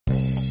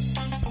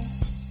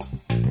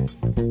Hey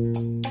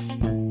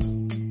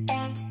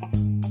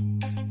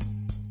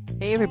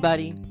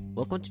everybody,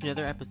 welcome to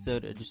another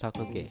episode of Just Talk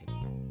Okay.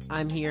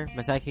 I'm here,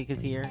 my sidekick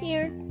is here,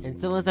 and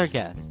so is our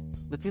guest.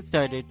 Let's get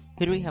started.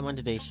 Who do we have on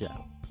today's show?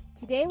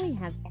 Today we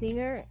have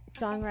singer,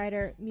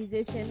 songwriter,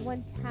 musician,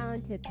 one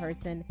talented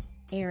person,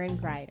 Aaron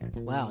Greider.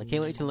 Wow, I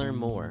can't wait to learn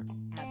more.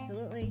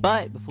 Absolutely.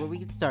 But before we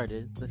get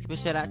started, let's give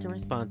a shout out to our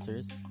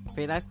sponsors,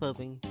 Fade Life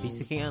Clothing,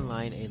 BCK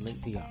Online, and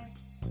Link PR.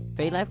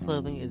 Fade Life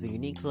Clothing is a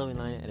unique clothing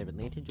line out of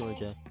Atlanta,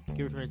 Georgia,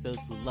 geared towards those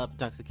who love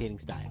intoxicating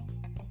style.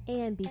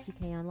 And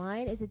BCK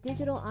Online is a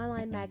digital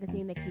online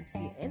magazine that keeps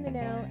you in the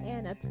know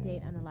and up to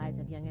date on the lives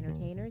of young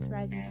entertainers,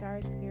 rising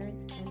stars,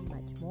 parents, and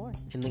much more.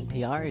 And Link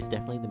PR is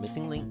definitely the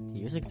missing link to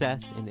your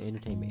success in the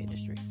entertainment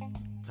industry.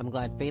 I'm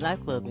glad Fade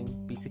Life Clothing,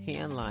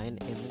 BCK Online,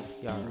 and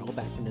Link PR are all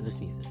back for another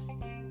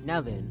season.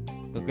 Now then,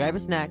 go grab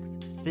your snacks,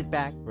 sit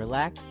back,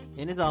 relax,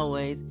 and as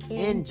always,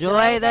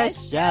 enjoy the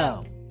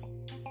show!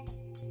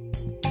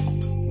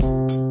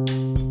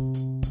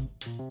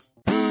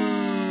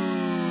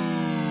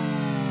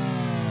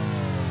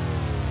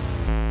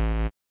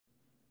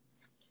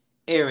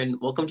 Aaron,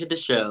 welcome to the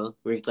show.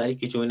 We're glad you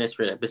could join us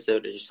for an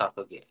episode of Just Talk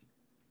Okay.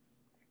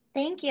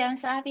 Thank you. I'm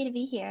so happy to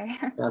be here.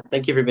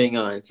 Thank you for being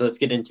on. So let's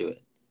get into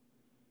it.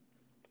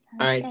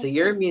 All right, so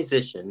you're a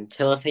musician.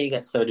 Tell us how you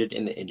got started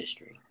in the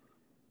industry.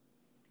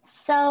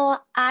 So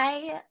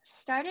I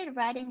started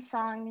writing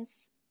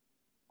songs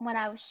when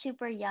I was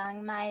super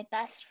young. My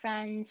best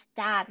friend's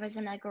dad was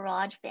in a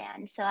garage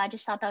band, so I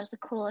just thought that was the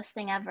coolest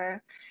thing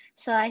ever.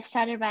 So I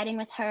started writing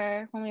with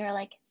her when we were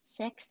like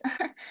 6.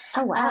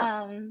 Oh,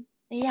 wow.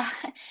 Yeah,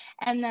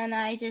 and then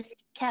I just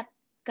kept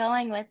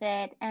going with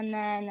it. And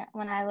then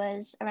when I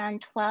was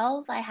around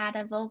 12, I had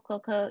a vocal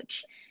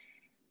coach,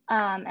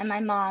 and my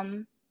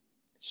mom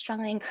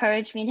strongly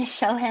encouraged me to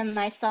show him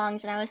my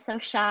songs, and I was so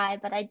shy,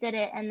 but I did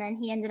it. And then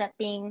he ended up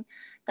being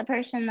the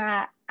person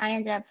that I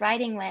ended up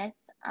writing with.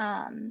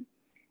 And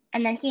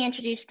then he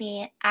introduced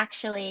me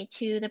actually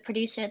to the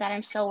producer that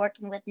I'm still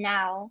working with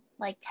now,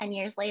 like 10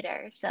 years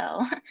later.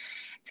 So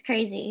it's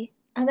crazy.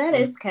 Oh, that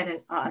is kind of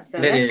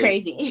awesome. That That's is.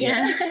 crazy.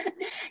 Yeah.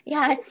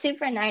 Yeah, it's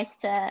super nice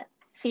to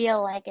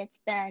feel like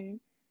it's been,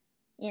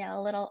 a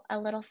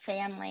little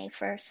family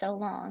for so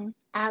long.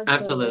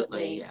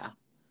 Absolutely, yeah.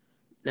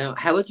 Now,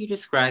 how would you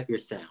describe your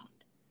sound?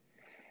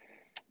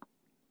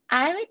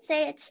 I would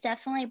say it's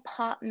definitely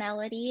pop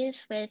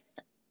melodies with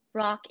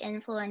rock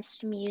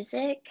influenced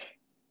music,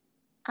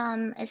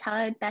 is how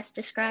I would best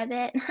describe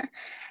it.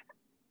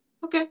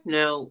 Okay.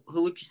 Now,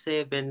 who would you say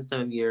have been some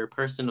of your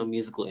personal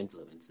musical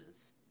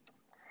influences?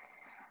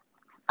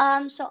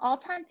 So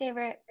all-time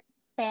favorite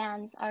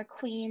bands are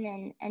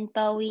Queen and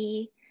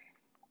Bowie,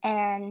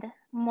 and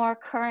more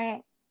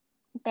current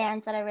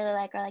bands that I really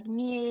like are like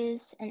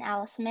Muse and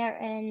Alice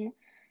Merton.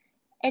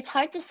 It's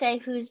hard to say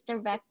who's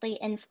directly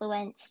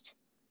influenced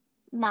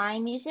my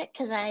music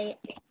because I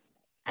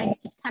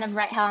just kind of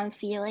write how I'm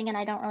feeling and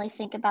I don't really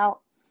think about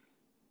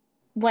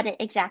what it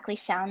exactly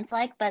sounds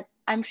like, but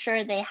I'm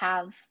sure they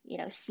have,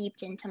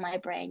 seeped into my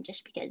brain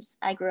just because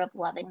I grew up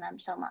loving them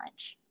so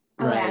much.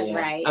 Right, yeah.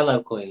 Right. I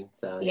love Queen,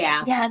 so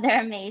Yeah. Yeah, they're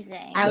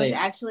amazing. I was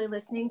actually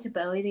listening to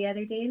Bowie the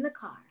other day in the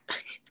car.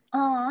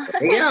 Oh,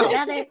 There you go.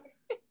 yeah,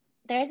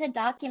 there's a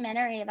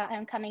documentary about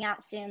him coming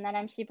out soon that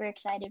I'm super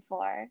excited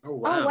for. Oh,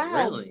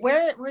 wow. Really?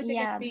 Where's it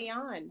Yeah. going to be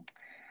on?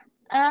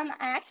 I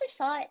actually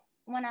saw it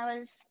when I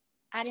was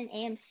at an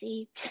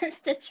AMC,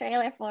 just a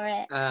trailer for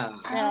it.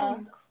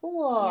 So,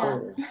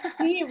 Cool.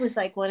 yeah. He was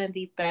like one of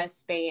the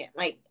best band,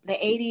 like the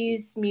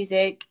 80s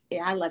music.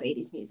 Yeah, I love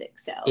 80s music,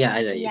 so. Yeah,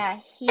 I know you. Yeah,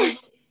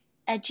 he's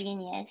a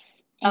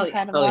genius. Oh, yeah.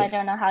 Incredible. Oh, yeah. I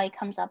don't know how he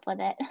comes up with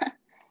it.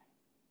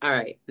 All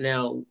right.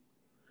 Now,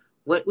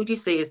 what would you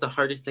say is the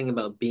hardest thing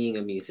about being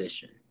a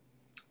musician?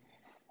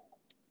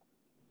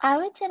 I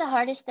would say the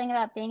hardest thing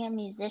about being a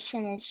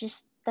musician is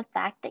just the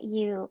fact that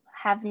you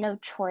have no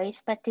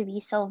choice but to be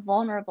so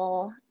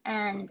vulnerable.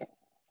 And,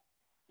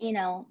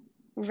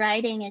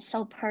 writing is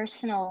so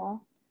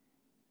personal,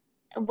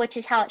 which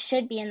is how it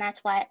should be. And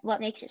that's what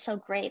makes it so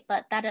great.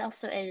 But that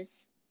also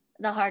is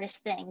the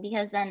hardest thing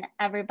because then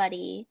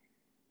everybody,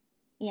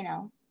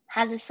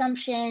 has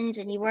assumptions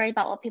and you worry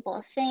about what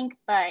people think,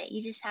 but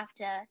you just have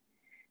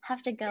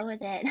to go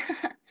with it.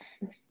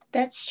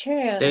 That's true.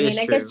 That I is mean,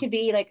 I true. guess to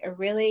be like a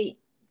really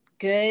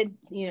good,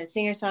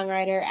 singer,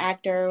 songwriter,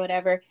 actor, or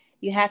whatever,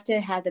 you have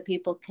to have the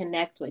people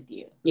connect with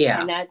you.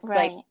 Yeah. And that's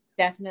Right. like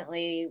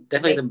definitely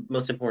the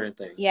most important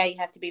thing. Yeah, you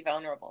have to be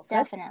vulnerable. So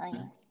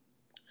Definitely.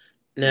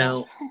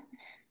 Now,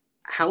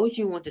 how would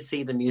you want to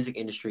see the music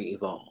industry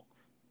evolve?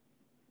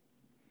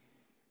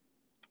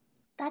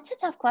 That's a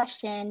tough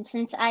question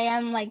since I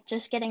am like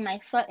just getting my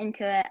foot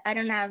into it. I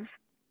don't have,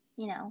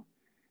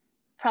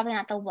 probably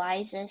not the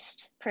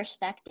wisest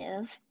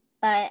perspective,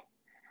 but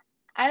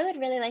I would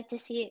really like to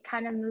see it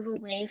kind of move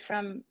away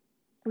from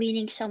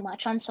leaning so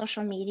much on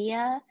social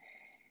media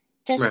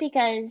just Right.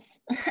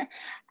 because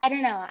I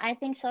don't know. I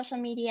think social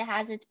media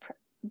has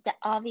the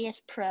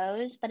obvious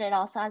pros, but it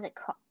also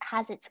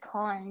has its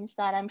cons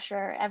that I'm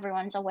sure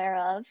everyone's aware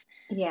of.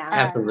 yeah.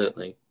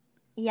 Absolutely.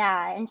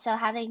 Yeah, and so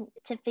having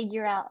to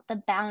figure out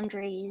the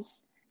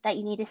boundaries that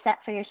you need to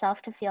set for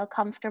yourself to feel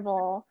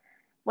comfortable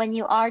when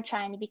you are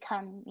trying to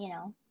become,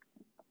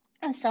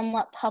 a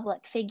somewhat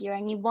public figure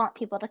and you want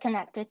people to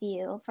connect with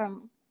you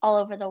from all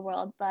over the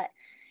world. But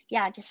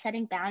yeah, just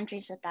setting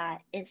boundaries with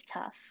that is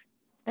tough.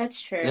 That's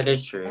true. That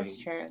is true. That's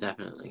true.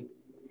 Definitely.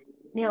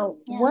 Now,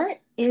 Yeah. what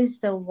is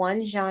the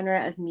one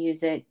genre of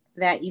music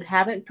that you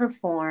haven't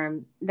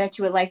performed that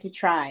you would like to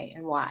try,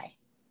 and why?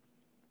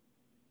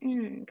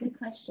 Good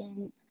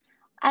question.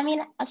 I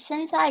mean,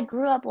 since I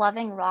grew up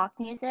loving rock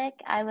music,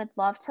 I would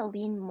love to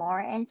lean more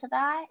into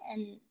that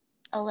and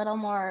a little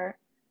more,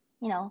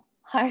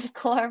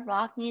 hardcore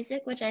rock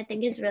music, which I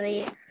think is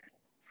really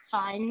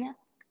fun,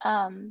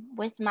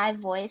 with my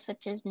voice,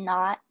 which is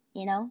not,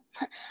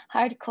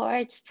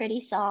 hardcore. It's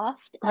pretty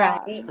soft.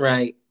 Right.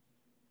 Right.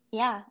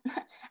 Yeah.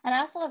 And I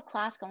also love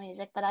classical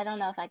music, but I don't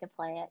know if I could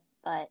play it.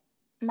 But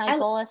my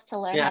goal is to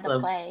learn how to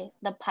play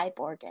the pipe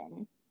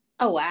organ.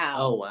 Oh, wow.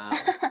 Oh, wow.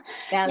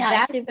 Now, Yeah,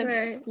 that's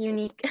super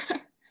unique.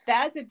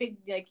 That's a big,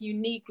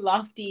 unique,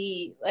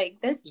 lofty,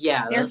 this.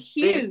 Yeah, they're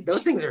huge.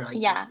 Those things are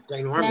Yeah,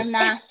 ginormous. they're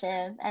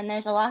massive, and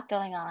there's a lot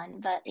going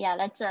on. But yeah,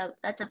 that's a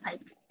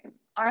pipe dream,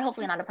 or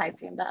hopefully not a pipe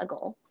dream, but a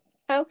goal.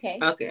 Okay.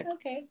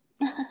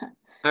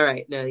 All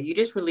right. Now, you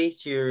just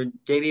released your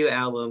debut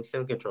album,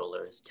 Sim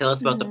Controllers. Tell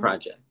us about the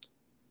project.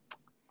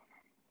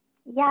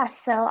 Yeah,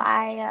 so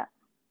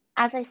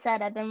as I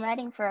said, I've been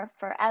writing for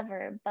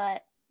forever,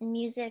 but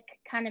music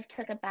kind of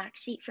took a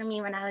backseat for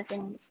me when I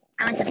went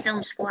to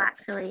film school,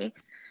 actually.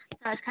 So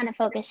I was kind of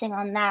focusing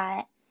on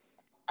that.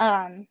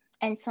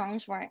 And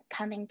songs weren't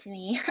coming to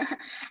me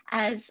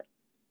as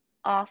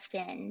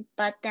often.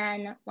 But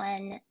then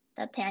when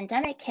the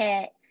pandemic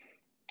hit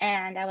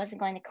and I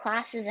wasn't going to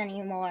classes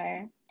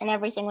anymore and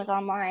everything was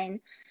online,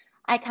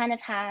 I kind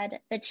of had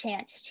the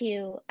chance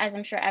to, as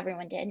I'm sure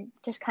everyone did,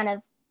 just kind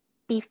of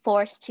be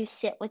forced to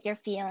sit with your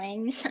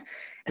feelings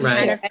and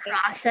kind of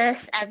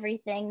process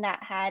everything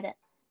that had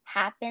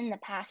happened the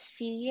past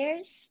few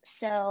years.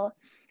 So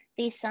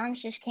these songs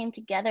just came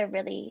together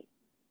really,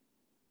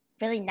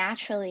 really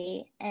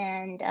naturally.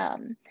 And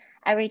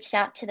I reached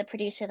out to the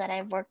producer that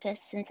I've worked with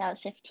since I was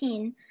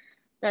 15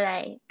 that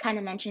I kind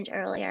of mentioned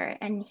earlier,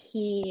 and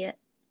he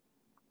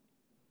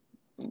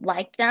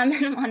liked them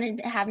and wanted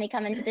to have me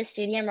come into the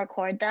studio and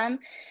record them.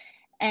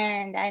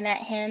 And I met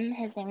him.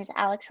 His name is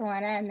Alex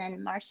Helena, and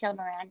then Marcel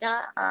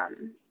Miranda,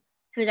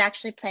 who's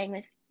actually playing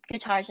with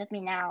guitars with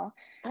me now.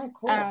 Oh,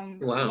 cool.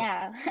 Wow.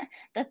 Yeah,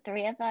 the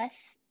three of us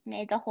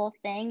made the whole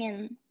thing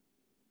in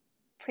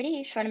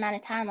pretty short amount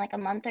of time, like a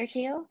month or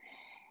two.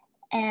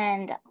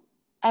 And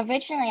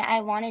originally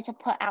I wanted to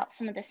put out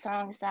some of the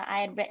songs that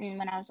I had written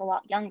when I was a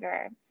lot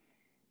younger.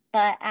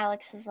 But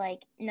Alex was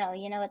like, no,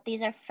 you know what?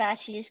 These are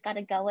fresh. You just got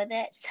to go with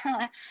it. So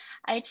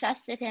I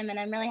trusted him, and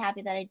I'm really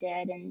happy that I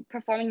did. And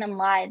performing them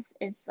live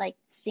is like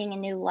seeing a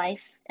new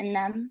life in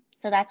them.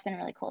 So that's been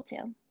really cool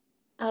too.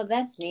 Oh,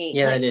 that's neat.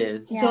 Yeah, it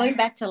is. Going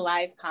back to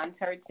live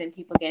concerts and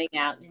people getting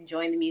out and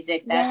enjoying the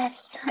music,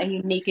 that's a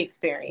unique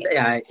experience.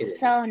 Yeah, it is.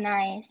 So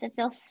nice. It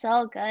feels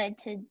so good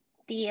to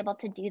be able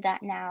to do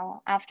that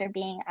now after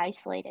being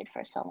isolated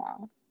for so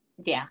long.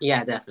 Yeah.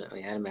 Yeah,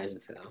 definitely. I'd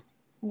imagine so.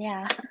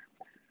 Yeah.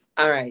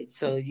 All right.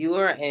 So you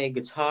are a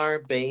guitar,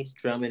 bass,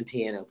 drum, and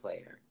piano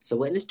player. So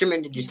what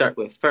instrument did you start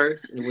with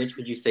first, and which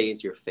would you say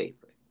is your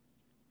favorite?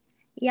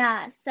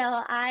 Yeah. So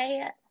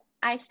I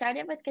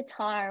started with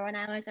guitar when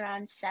I was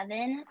around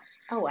 7.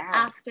 Oh,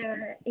 wow.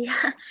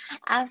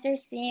 After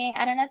seeing,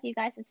 I don't know if you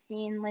guys have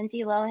seen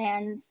Lindsay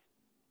Lohan's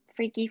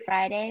Freaky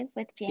Friday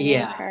with Jamie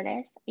Lee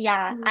Curtis.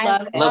 Yeah,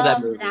 I love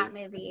that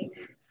movie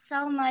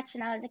so much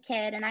when I was a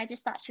kid, and I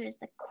just thought she was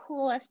the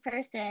coolest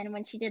person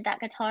when she did that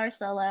guitar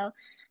solo.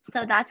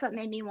 So that's what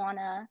made me want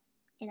to,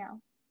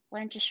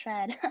 learn to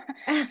shred.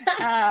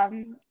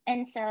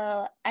 And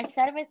so I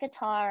started with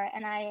guitar,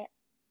 and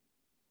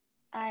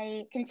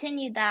I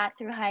continued that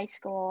through high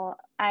school.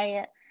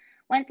 I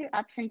went through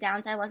ups and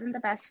downs. I wasn't the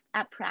best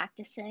at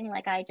practicing.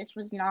 I just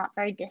was not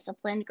very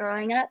disciplined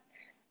growing up.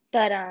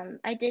 But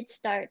I did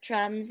start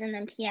drums and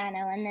then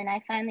piano, and then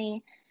I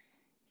finally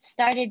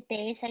started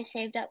bass. I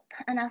saved up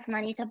enough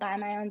money to buy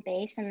my own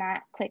bass, and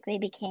that quickly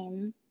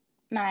became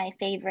my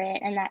favorite,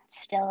 and that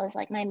still is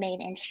my main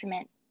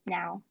instrument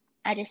now.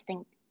 I just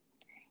think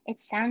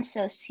it sounds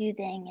so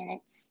soothing, and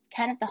it's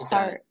kind of the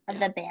heart of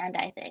the band,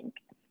 I think.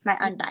 My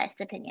unbiased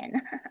opinion.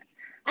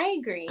 I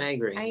agree.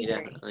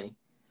 Definitely.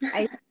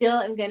 I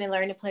still am going to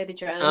learn to play the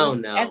drums. Oh,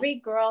 no. Every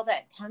girl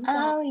that comes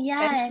out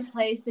that she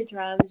plays the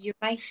drums, you're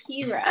my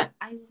hero.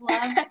 I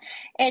love it.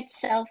 It's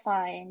so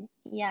fun.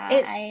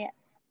 Yeah,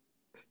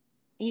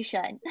 you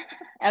should.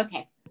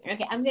 Okay,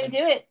 I'm going to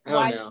do it.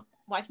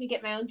 Watch me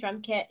get my own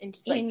drum kit and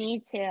just you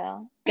need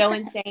to go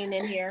insane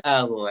in here.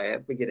 Oh boy,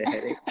 I get a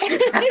headache.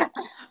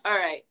 All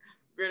right,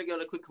 we're going to go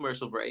to a quick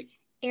commercial break.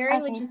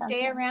 Erin, would you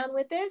stay around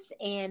with us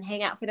and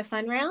hang out for the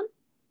fun round?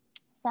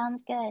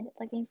 Sounds good.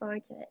 Looking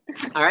forward to it.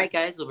 All right,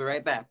 guys, we'll be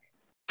right back.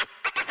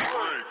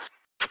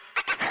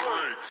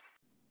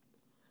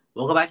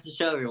 Welcome back to the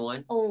show,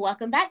 everyone. Oh,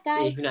 welcome back,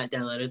 guys. If you've not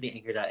downloaded the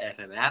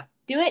Anchor.fm app,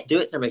 do it.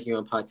 Start making your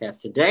own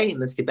podcast today, and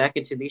let's get back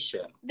into the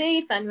show.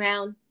 The fun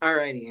round.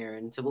 Alrighty,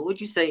 Erin. So what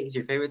would you say is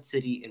your favorite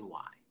city and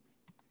why?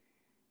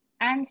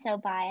 I'm so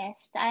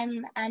biased.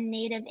 I'm a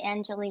native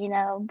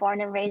Angelino, born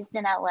and raised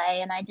in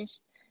LA, and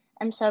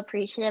I'm so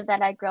appreciative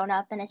that I've grown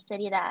up in a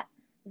city that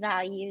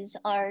values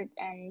art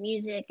and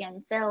music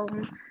and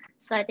film.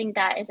 So I think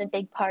that is a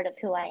big part of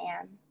who I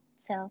am.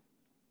 So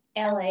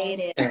LA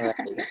it is.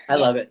 I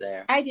love it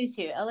there. I do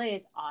too. LA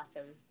is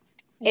awesome.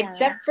 Yeah.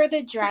 Except for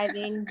the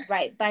driving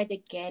right by the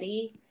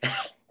Getty.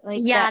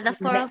 Like the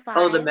 405.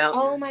 Oh, the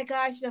mountain. Oh my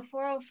gosh, the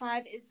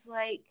 405 is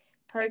like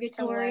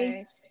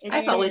purgatory.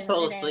 I always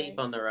fell asleep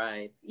on the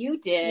ride. You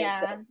did.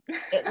 Yeah.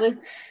 It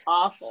was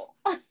awful.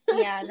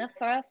 Yeah, the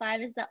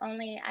 405 is the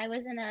only. I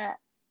was in a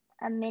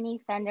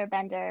mini fender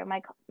bender.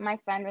 My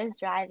friend was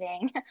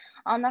driving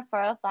on the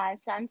 405,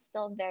 so I'm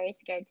still very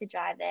scared to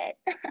drive it.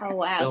 Oh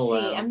wow.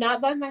 See, I'm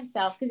not by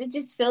myself because it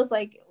just feels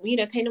like,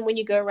 kind of when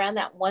you go around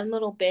that one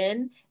little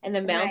bend and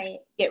the mountains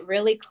get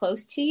really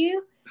close to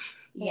you.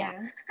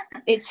 Yeah.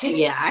 It's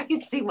I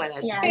can see why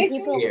that's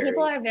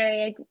people are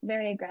very,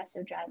 very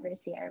aggressive drivers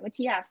here, which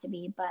you have to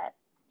be, but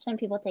some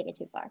people take it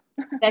too far.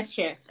 That's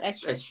true.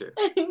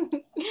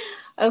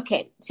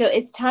 Okay, so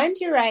it's time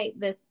to write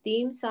the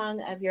theme song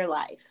of your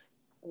life.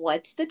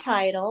 What's the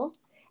title?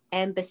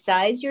 And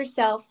besides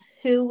yourself,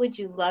 who would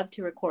you love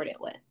to record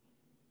it with?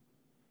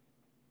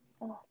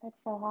 Oh, that's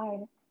so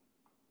hard.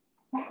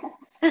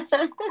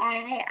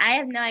 I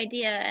have no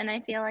idea, and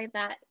I feel like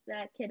that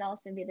could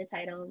also be the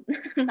title.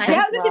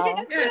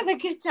 That's kind of a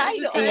good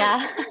title.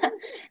 Yeah,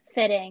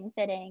 fitting.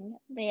 But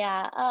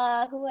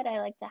who would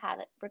I like to have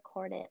it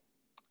recorded?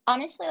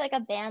 Honestly, like a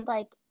band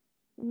like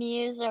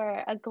Muse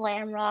or a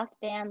glam rock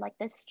band like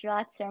the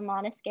Struts or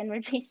Måneskin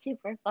would be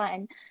super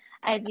fun.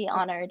 I'd be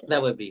honored.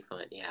 That would be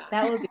fun, yeah.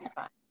 That would be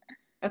fun.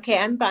 Okay,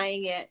 I'm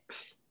buying it.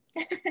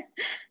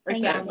 Or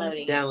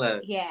downloading.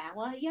 Download. Yeah,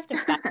 well, you have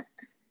to buy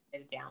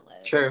it to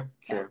download. True.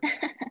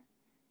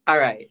 All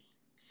right.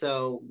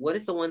 So, what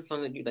is the one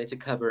song that you'd like to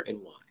cover and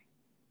why?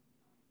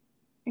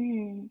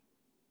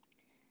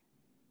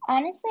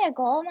 Honestly, a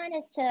goal of mine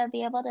is to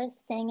be able to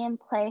sing and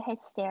play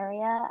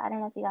Hysteria. I don't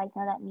know if you guys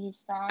know that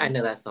Muse song. I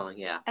know that song,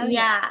 yeah. Oh,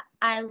 yeah,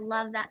 I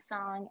love that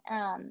song.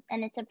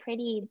 And it's a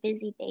pretty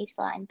busy bass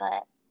line,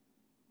 but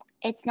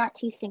it's not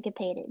too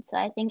syncopated. So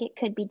I think it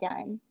could be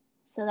done.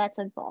 So that's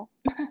a goal.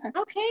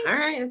 Okay. All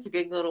right, that's a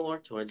good little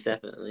work towards,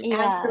 definitely.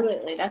 Yeah.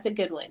 Absolutely. That's a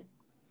good one.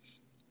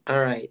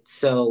 All right.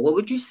 So, what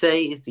would you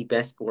say is the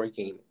best board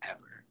game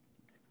ever?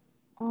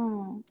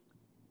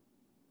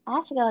 I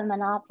have to go with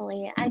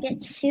Monopoly. I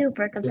get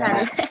super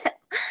competitive.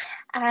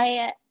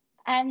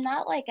 I'm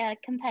not like a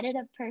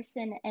competitive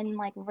person in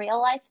like real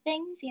life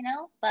things,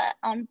 but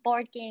on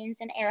board games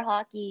and air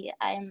hockey,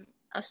 I'm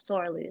a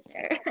sore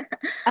loser.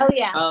 Oh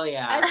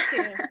yeah. That's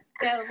true.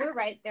 So we're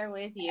right there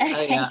with you.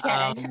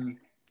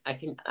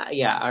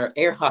 Our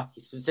air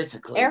hockey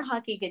specifically. Air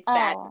hockey gets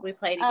bad. We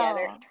play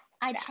together.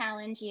 I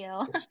challenge you.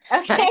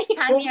 Okay. Next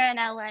time you're in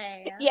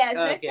LA. Yes,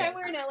 next time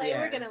we're in LA,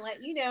 we're going to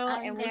let you know.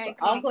 And we're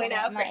all going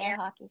out for air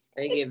hockey.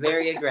 They get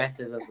very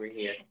aggressive over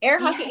here. Air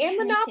hockey and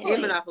Monopoly.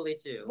 And Monopoly,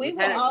 too. We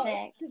will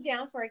all sit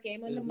down for a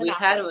game of Monopoly. We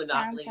had a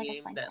Monopoly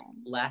game that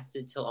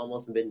lasted till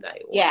almost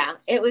midnight. Yeah,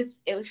 it was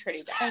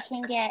pretty bad.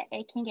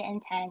 It can get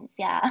intense,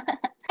 yeah.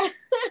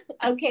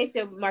 Okay,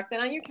 so mark that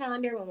on your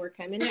calendar when we're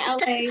coming to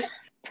LA.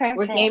 Perfect.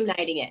 We're game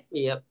nighting it.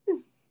 Yep.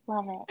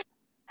 Love it.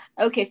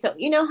 Okay, so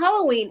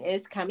Halloween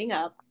is coming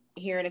up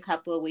here in a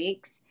couple of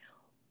weeks.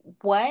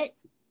 What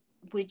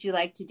would you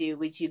like to do?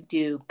 Would you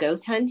do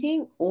ghost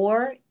hunting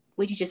or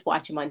would you just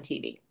watch them on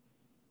TV?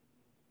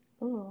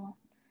 Ooh,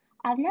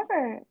 I've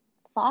never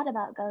thought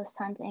about ghost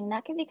hunting.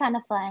 That could be kind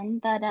of fun,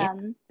 but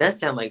that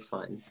sounds like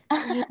fun.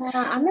 Yeah,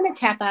 I'm gonna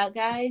tap out,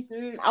 guys.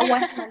 I'll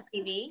watch them on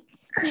TV.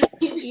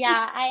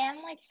 Yeah, I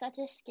am like such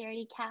a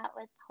scaredy cat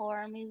with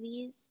horror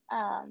movies.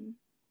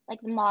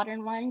 Like the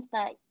modern ones,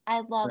 but I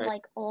love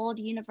like old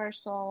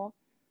Universal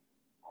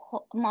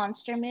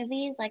monster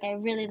movies. Like I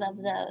really love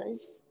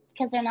those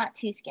because they're not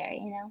too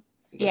scary,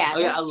 Yeah. Oh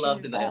yeah, I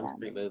loved the Elm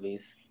Street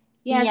movies.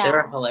 Yeah, they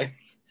were hilarious.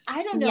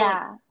 I don't know.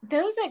 Yeah,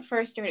 those like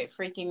first started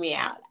freaking me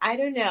out. I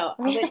don't know.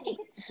 Really?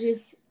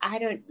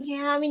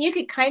 Yeah, I mean, you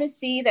could kind of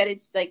see that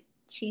it's like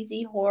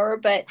cheesy horror,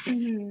 but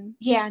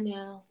yeah,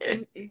 no.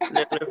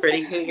 No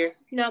Freddy Krueger.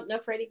 Nope, no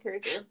Freddy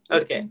Krueger.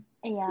 Okay.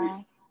 Yeah.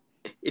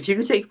 If you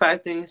could take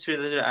 5 things to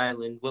the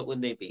island, what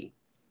would they be?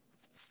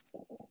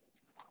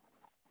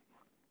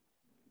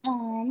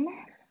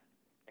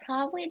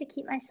 Probably to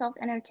keep myself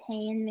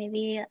entertained,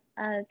 maybe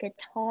a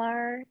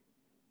guitar,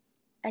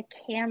 a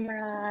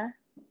camera,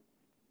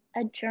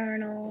 a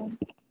journal.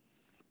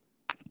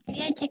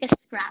 Maybe I'd take a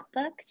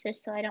scrapbook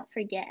just so I don't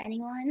forget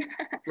anyone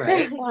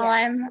while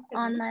I'm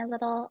on my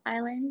little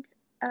island.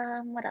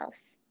 What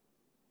else?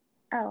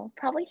 Oh,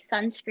 probably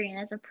sunscreen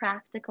as a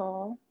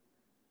practical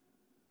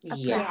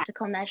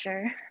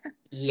measure.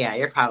 Yeah,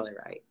 you're probably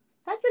right.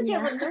 That's a good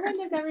Yeah. one. No one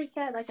has ever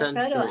said like a photo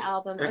Sunscreen.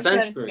 album Or or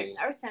photo sunscreen. screen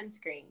or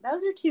sunscreen.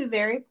 Those are two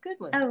very good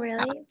ones. Oh,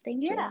 really?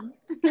 Thank Yeah.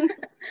 you.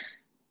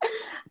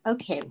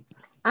 Okay.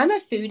 I'm a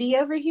foodie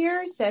over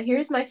here, so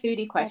here's my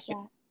foodie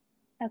question.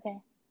 Okay.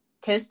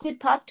 Toasted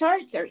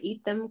Pop-Tarts or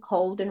eat them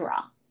cold and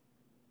raw?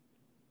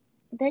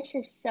 This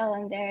is so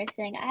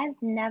embarrassing.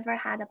 I've never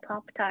had a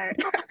Pop-Tart.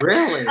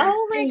 Really?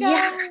 Oh my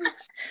Yeah. gosh.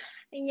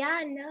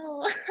 Yeah,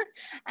 no.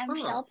 I'm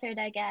Huh. sheltered,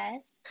 I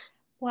guess.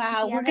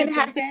 Wow. Do you We're have a going to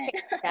have to different?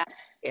 change that.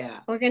 Yeah.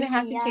 We're going to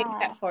have to change Yeah.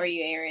 that for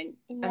you, Erin.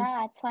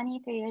 Yeah,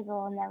 23 years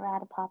old, never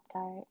had a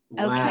Pop-Tart.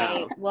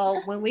 Okay. Wow.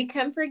 Well, when we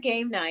come for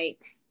game night,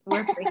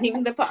 we're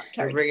bringing the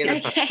Pop-Tarts. bringing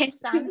the Okay,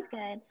 sounds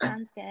good.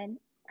 Sounds good.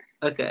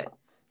 Okay.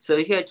 So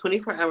if you had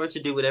 24 hours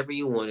to do whatever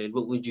you wanted,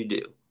 what would you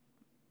do?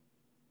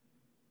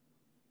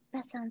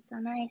 That sounds so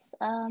nice.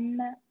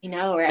 You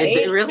know, right?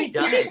 It really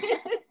does.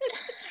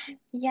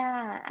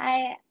 Yeah,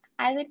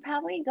 I would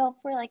probably go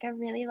for like a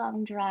really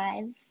long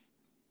drive.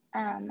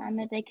 I'm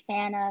a big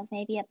fan of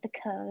maybe up the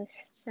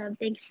coast, so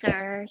Big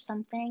Sur or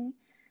something.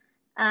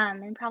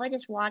 And probably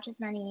just watch as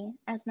many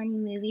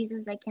movies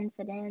as I can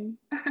fit in.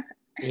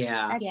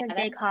 Yeah. That's Yeah, a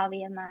big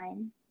hobby of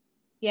mine.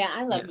 Yeah,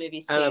 I love Yeah.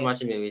 movies too. I love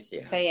watching movies,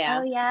 yeah. So yeah.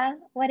 Oh yeah?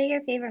 What are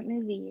your favorite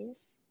movies?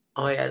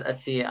 Oh yeah,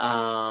 let's see.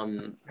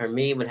 For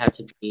me, it would have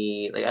to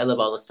be like I love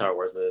all the Star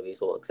Wars movies,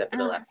 well, except for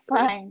the last three.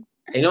 Fun.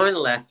 Ignoring the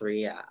last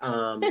three, yeah.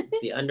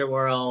 The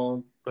Underworld.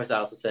 Of course, I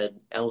also said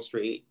Elm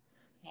Street.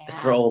 Yeah.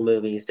 For old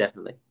movies,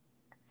 definitely.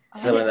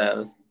 Some of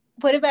those.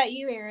 What about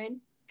you,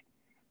 Erin?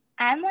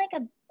 I'm like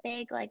a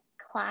big like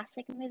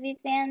classic movie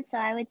fan, so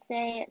I would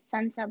say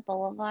Sunset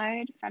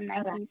Boulevard from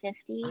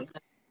 1950.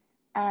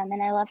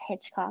 And I love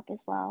Hitchcock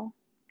as well.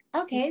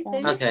 Okay, So-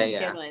 those are some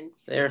yeah. good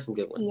ones. There are some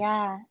good ones.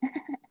 Yeah.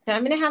 So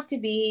I'm gonna have to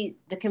be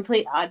the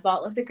complete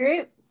oddball of the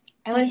group.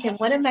 I want to say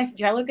one of my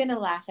y'all are gonna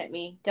laugh at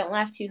me. Don't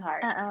laugh too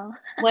hard. Uh-oh.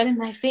 One of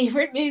my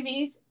favorite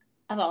movies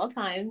of all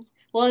times.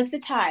 Well, it's a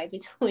tie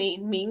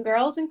between Mean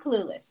Girls and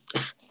Clueless.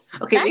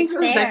 Okay, That's Mean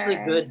Girls is fair.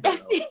 actually good though.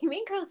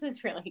 Mean Girls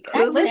is really good.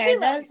 That's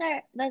Clueless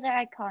fair. Those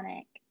are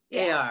iconic.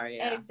 They are,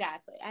 yeah.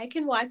 Exactly. I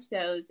can watch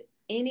those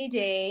any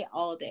day,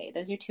 all day.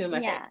 Those are two of my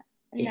Yeah. favorites.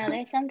 No, Yeah.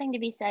 there's something to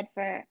be said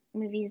for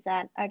movies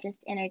that are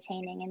just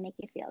entertaining and make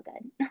you feel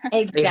good.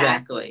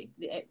 Exactly.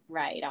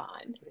 Right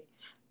on.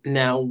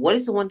 Now, what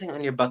is the one thing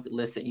on your bucket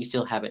list that you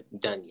still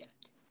haven't done yet?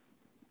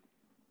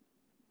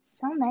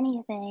 So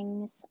many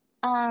things.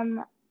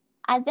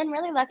 I've been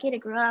really lucky to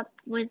grow up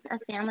with a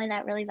family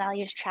that really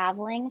values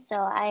traveling, so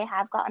I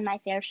have gotten my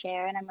fair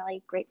share, and I'm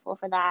really grateful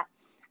for that.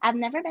 I've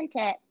never been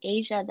to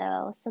Asia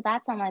though, so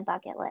that's on my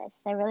bucket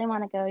list. I really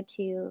want to go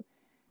to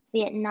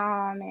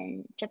Vietnam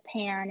and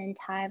Japan and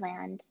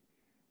Thailand.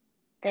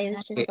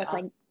 Those just look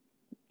like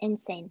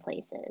insane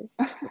places.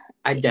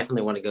 I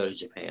definitely want to go to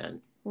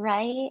Japan.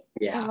 Right?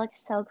 Yeah. It looks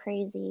so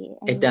crazy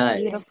and It does.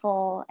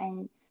 beautiful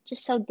and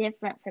just so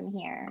different from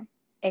here.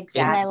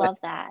 Exactly. And I love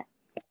that.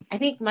 I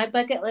think my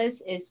bucket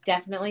list is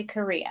definitely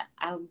Korea.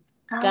 I'm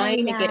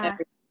dying to get over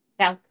to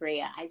South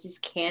Korea. I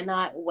just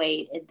cannot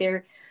wait.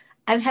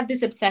 I have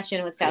this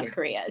obsession with South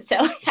Korea, so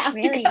I have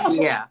to go.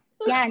 Yeah.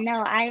 Yeah,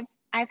 no,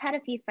 I've had a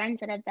few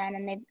friends that have been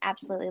and they've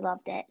absolutely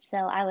loved it. So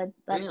I would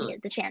love to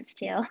get the chance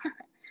to.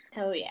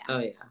 Oh yeah. Oh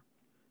yeah.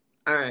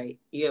 All right.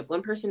 You have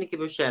one person to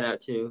give a shout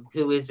out to.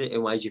 Who is it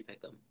and why'd you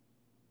pick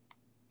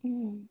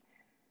them?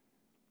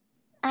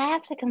 I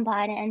have to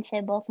combine it and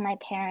say both my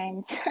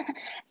parents.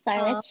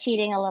 Sorry, that's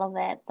cheating a little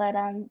bit. But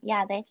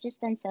yeah, they've just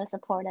been so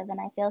supportive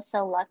and I feel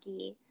so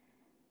lucky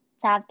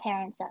to have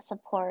parents that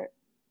support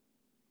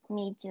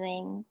me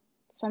doing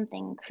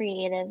something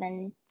creative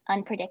and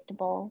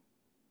unpredictable.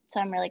 So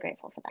I'm really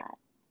grateful for that.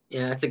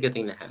 Yeah, that's a good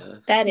thing to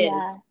have. That is.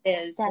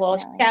 Definitely. Well,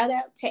 shout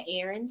out to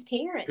Erin's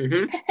parents.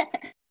 Mm-hmm.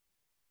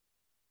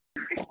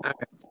 All right.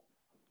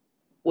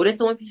 What is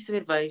the one piece of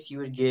advice you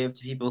would give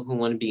to people who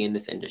want to be in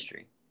this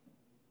industry?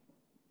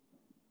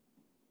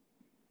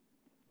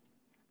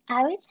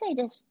 I would say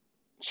just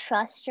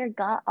trust your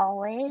gut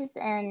always,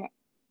 and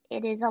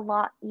it is a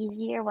lot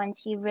easier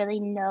once you really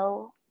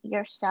know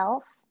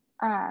yourself.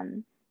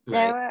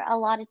 There were a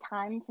lot of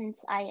times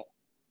since I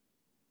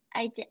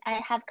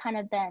have kind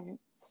of been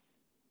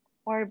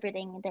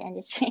orbiting the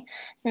industry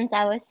since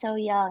I was so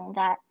young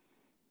that,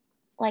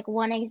 like,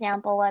 one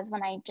example was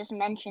when I just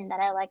mentioned that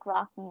I like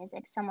rock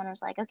music, someone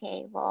was like,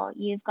 okay, well,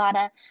 you've got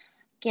to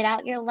get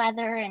out your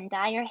leather and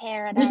dye your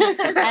hair. And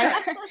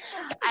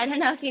I don't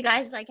know if you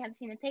guys like have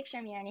seen a picture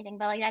of me or anything,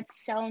 but like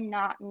that's so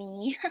not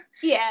me.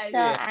 Yeah. So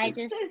I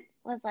just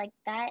was like,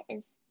 that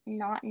is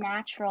not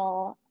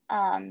natural.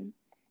 And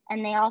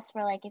they also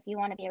were like, if you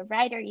want to be a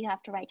writer, you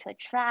have to write to a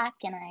track.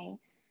 And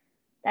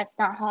that's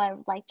not how I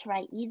would like to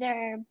write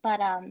either. But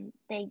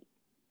they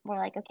were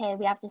like, okay,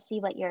 we have to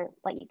see what you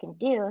can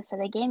do. So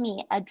they gave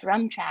me a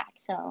drum track,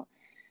 so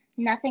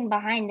nothing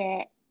behind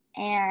it.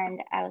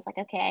 And I was like,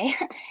 okay.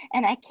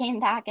 And I came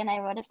back and I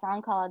wrote a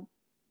song called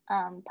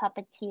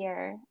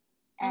Puppeteer.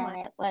 And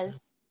it was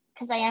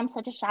because I am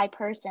such a shy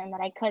person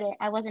that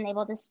I wasn't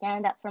able to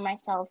stand up for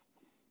myself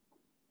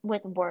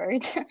with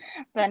words.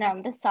 But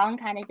the song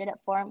kind of did it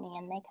for me,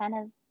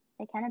 and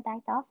they kind of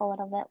backed off a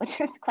little bit,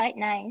 which is quite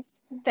nice.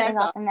 That's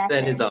awesome.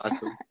 That is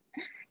awesome.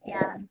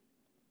 Yeah.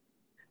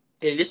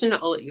 In addition to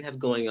all that you have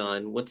going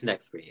on, what's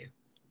next for you?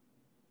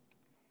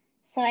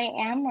 So I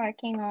am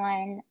working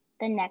on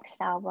the next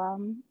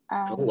album.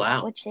 Oh,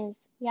 wow. Which is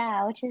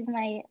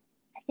my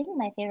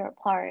favorite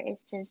part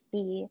is just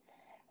be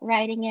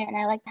writing it, and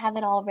I like to have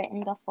it all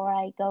written before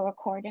I go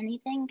record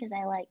anything because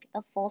I like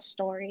the full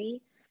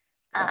story.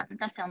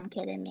 The film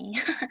kid in me.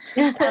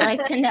 I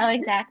like to know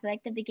exactly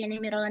like the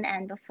beginning, middle, and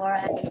end before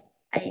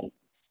I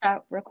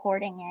start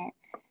recording it.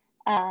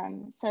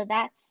 So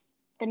that's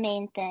the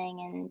main thing,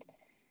 and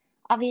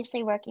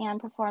obviously working on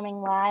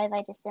performing live.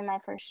 I just did my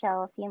first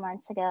show a few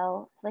months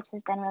ago, which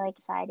has been really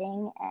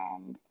exciting,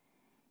 and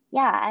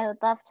yeah, I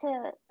would love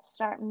to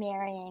start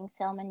marrying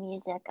film and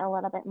music a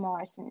little bit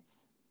more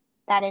since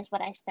that is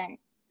what I spent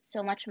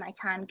so much of my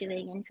time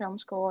doing in film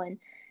school and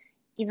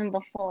even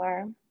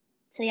before.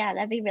 So yeah,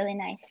 that'd be really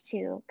nice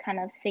to kind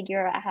of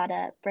figure out how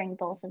to bring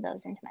both of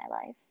those into my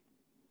life.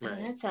 Right.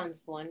 Oh, that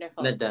sounds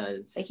wonderful. That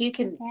does. Like you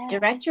can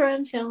direct your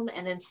own film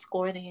and then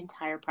score the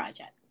entire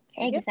project.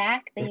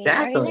 Exactly.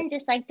 Or even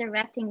just like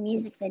directing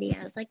music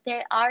videos. Like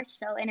they are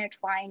so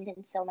intertwined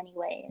in so many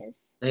ways.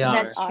 They are.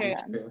 That's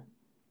awesome. True.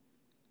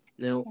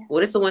 Now,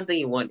 what is the one thing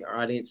you want your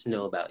audience to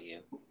know about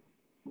you?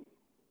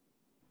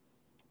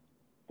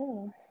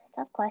 Ooh,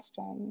 tough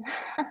question.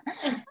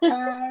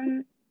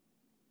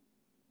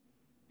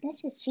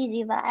 This is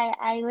cheesy, but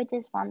I would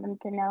just want them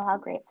to know how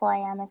grateful I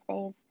am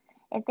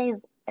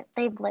if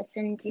they've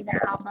listened to the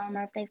album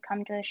or if they've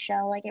come to a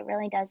show. Like it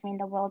really does mean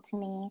the world to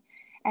me.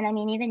 And I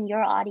mean, even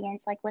your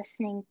audience, like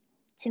listening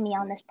to me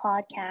on this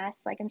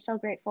podcast, like I'm so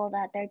grateful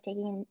that they're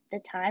taking the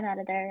time out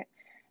of their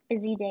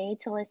busy day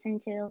to listen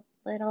to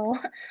little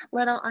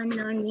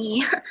unknown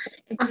me.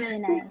 It's really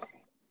nice,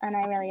 and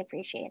I really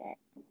appreciate it.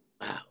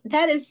 Wow,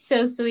 that is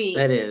so sweet.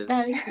 That is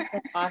just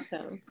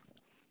awesome.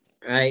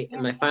 Right,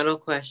 and my final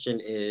question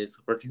is,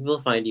 where can people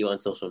find you on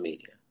social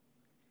media?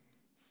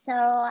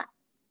 So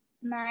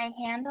my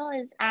handle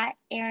is at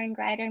Erin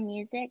Greider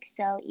Music,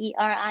 so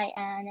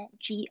ERINGREIDER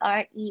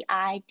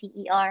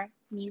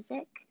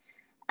Music.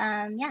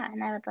 And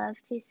I would love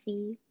to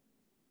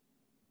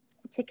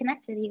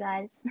connect with you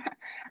guys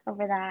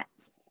over that.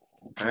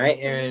 All right,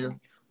 Erin.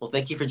 Well,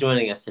 thank you for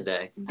joining us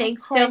today.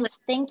 Thanks so much.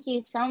 Thank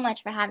you so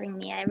much for having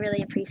me. I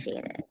really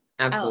appreciate it.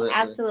 Absolutely. Oh,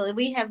 absolutely.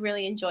 We have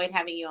really enjoyed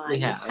having you on.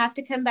 You have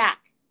to come back.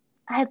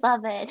 I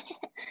love it.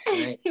 All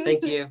right.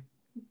 Thank you.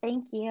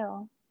 Thank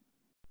you.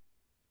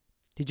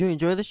 Did you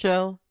enjoy the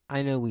show?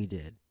 I know we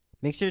did.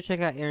 Make sure to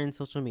check out Erin's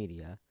social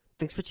media.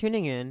 Thanks for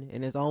tuning in,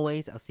 and as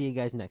always, I'll see you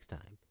guys next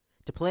time.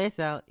 To play us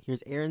out,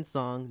 here's Erin's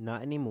song,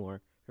 Not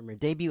Anymore, from her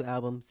debut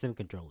album, Sim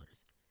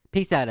Controllers.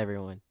 Peace out,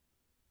 everyone.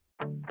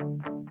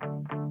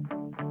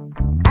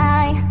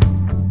 I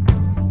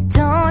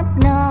don't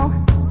know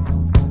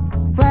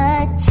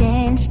what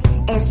changed,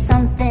 if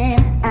something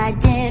I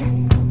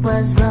did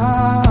was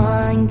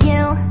wrong.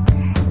 You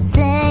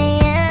say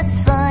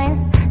it's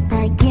fine,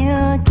 that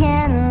you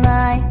can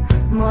lie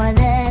more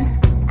than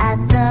I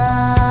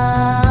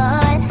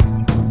thought.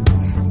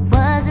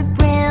 Was it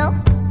real,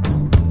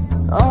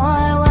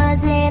 or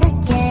was it a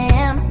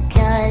game?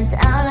 'Cause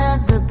out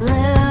of the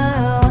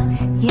blue,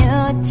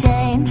 you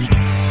changed.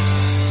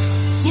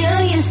 You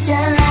used to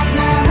like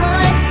my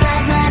heart,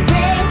 like my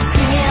brain,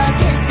 steal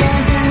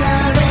kisses in the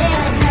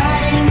rain.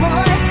 Not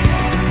anymore,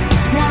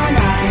 no,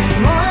 not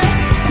anymore.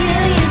 You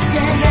used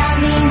to drive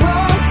me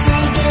home,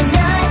 say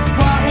goodnight,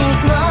 want me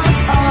close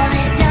all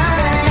the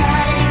time.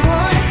 Not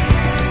anymore,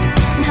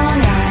 no,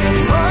 not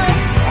anymore.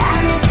 I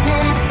miss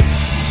it.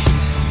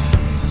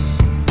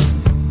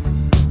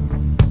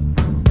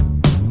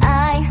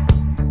 I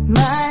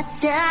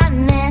must have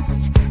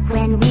missed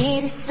when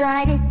we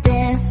decided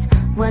this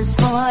was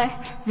for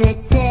the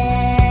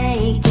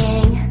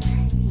taking.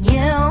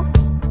 You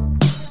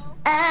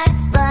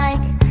act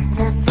like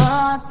the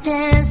fault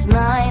is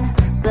mine,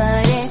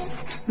 but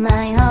it's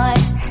my heart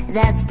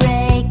that's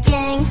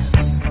breaking.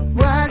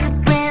 Was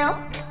it real,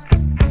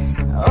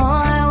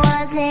 or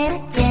was it a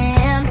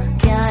game?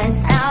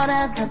 'Cause out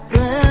of the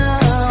blue,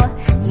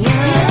 you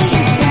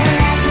used to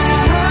like my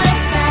heart,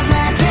 like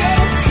my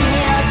brain,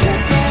 steal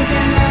kisses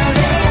in the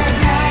rain.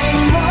 Not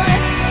anymore,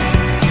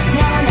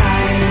 no, not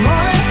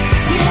anymore.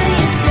 You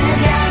used to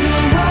drive me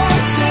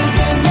home, say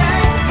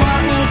goodnight,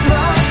 want me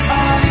close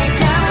all the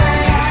time.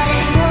 Not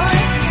anymore,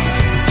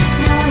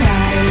 no,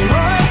 not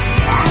anymore.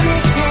 I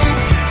miss it.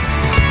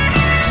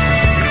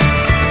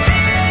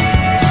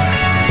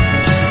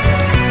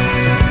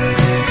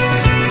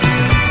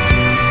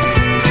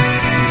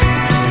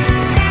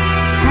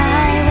 I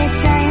wish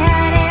I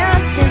had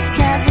answers,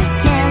 'cause it's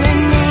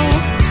killing me.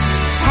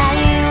 How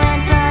you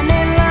went from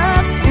in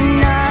love to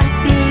not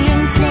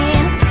being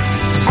seen.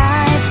 I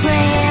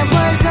pray it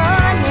was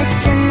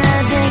honest in the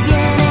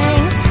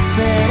beginning,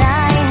 but I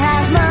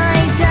have my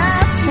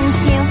doubts since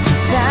you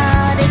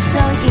found it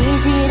so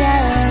easy to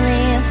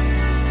leave.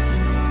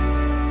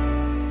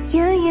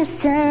 You used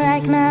to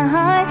like my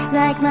heart,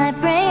 like my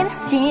brain,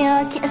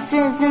 steal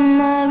kisses in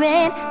the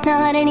rain.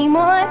 Not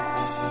anymore,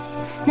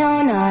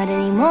 no, not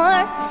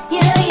anymore. You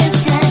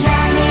used to